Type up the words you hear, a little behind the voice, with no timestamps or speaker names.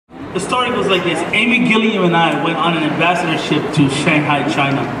the story goes like this. Amy Gilliam and I went on an ambassadorship to Shanghai,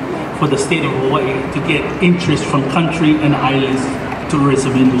 China for the state of Hawaii to get interest from country and islands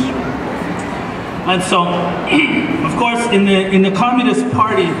tourism industry. And so, of course, in the Communist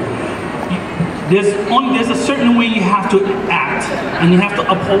Party, there's a certain way you have to act, and you have to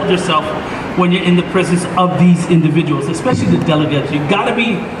uphold yourself when you're in the presence of these individuals, especially the delegates. You gotta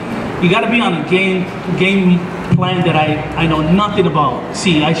be on a game plan that I know nothing about.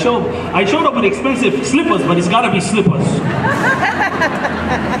 See, I showed up with expensive slippers, but it's gotta be slippers.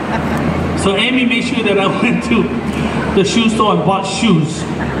 So Amy made sure that I went to the shoe store and bought shoes.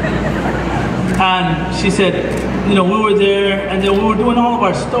 And she said, you know, we were there, and then we were doing all of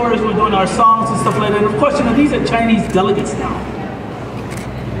our stories, we were doing our songs and stuff like that. And of course, you know, these are Chinese delegates now.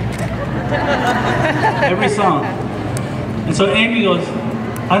 Every song. And so Amy goes,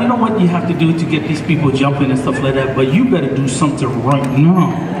 I don't know what you have to do to get these people jumping and stuff like that, but you better do something right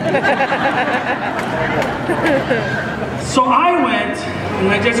now. So I went, and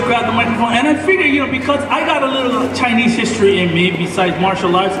I just grabbed the microphone, and I figured, you know, because I got a little Chinese history in me, besides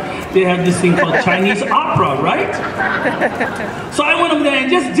martial arts, they have this thing called Chinese opera, right? So I went over there and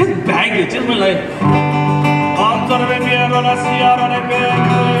just bagged it, just went like,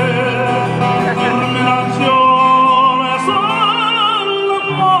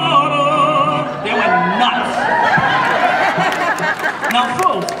 they went nuts. Now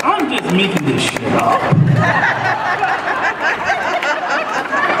folks, I'm just making this shit up.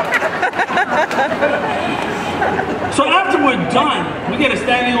 So after we're done, we get a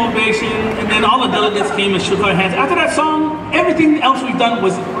standing ovation, and then all the delegates came and shook our hands. After that song, everything else we've done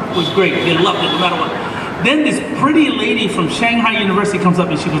was great. They loved it no matter what. Then this pretty lady from Shanghai University comes up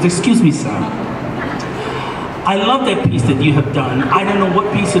and she goes, excuse me, sir. I love that piece that you have done. I don't know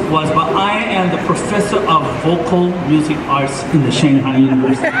what piece it was, but I am the professor of vocal music arts in the Shanghai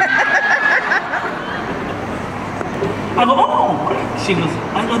University. I go, oh, great. She goes,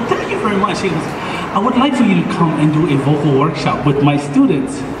 I go, thank you very much. She goes, I would like for you to come and do a vocal workshop with my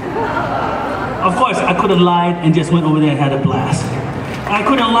students. Of course, I could have lied and just went over there and had a blast. I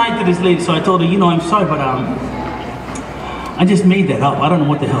couldn't lie to this lady, so I told her, you know, I'm sorry, but I just made that up. I don't know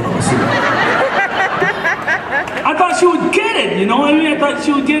what the hell I was doing. I thought she would get it, you know what I mean? I thought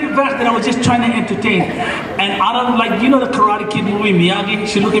she would get it back that I was just trying to entertain. And out of, like, you know the Karate Kid movie, Miyagi?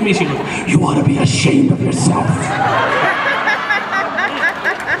 She looked at me, she goes, you ought to be ashamed of yourself.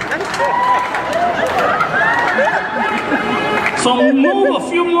 So move a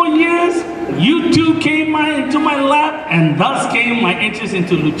few more years, YouTube came into my lap, and thus came my interest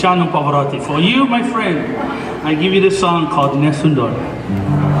into Luciano Pavarotti. For you, my friend, I give you this song called Nesundor.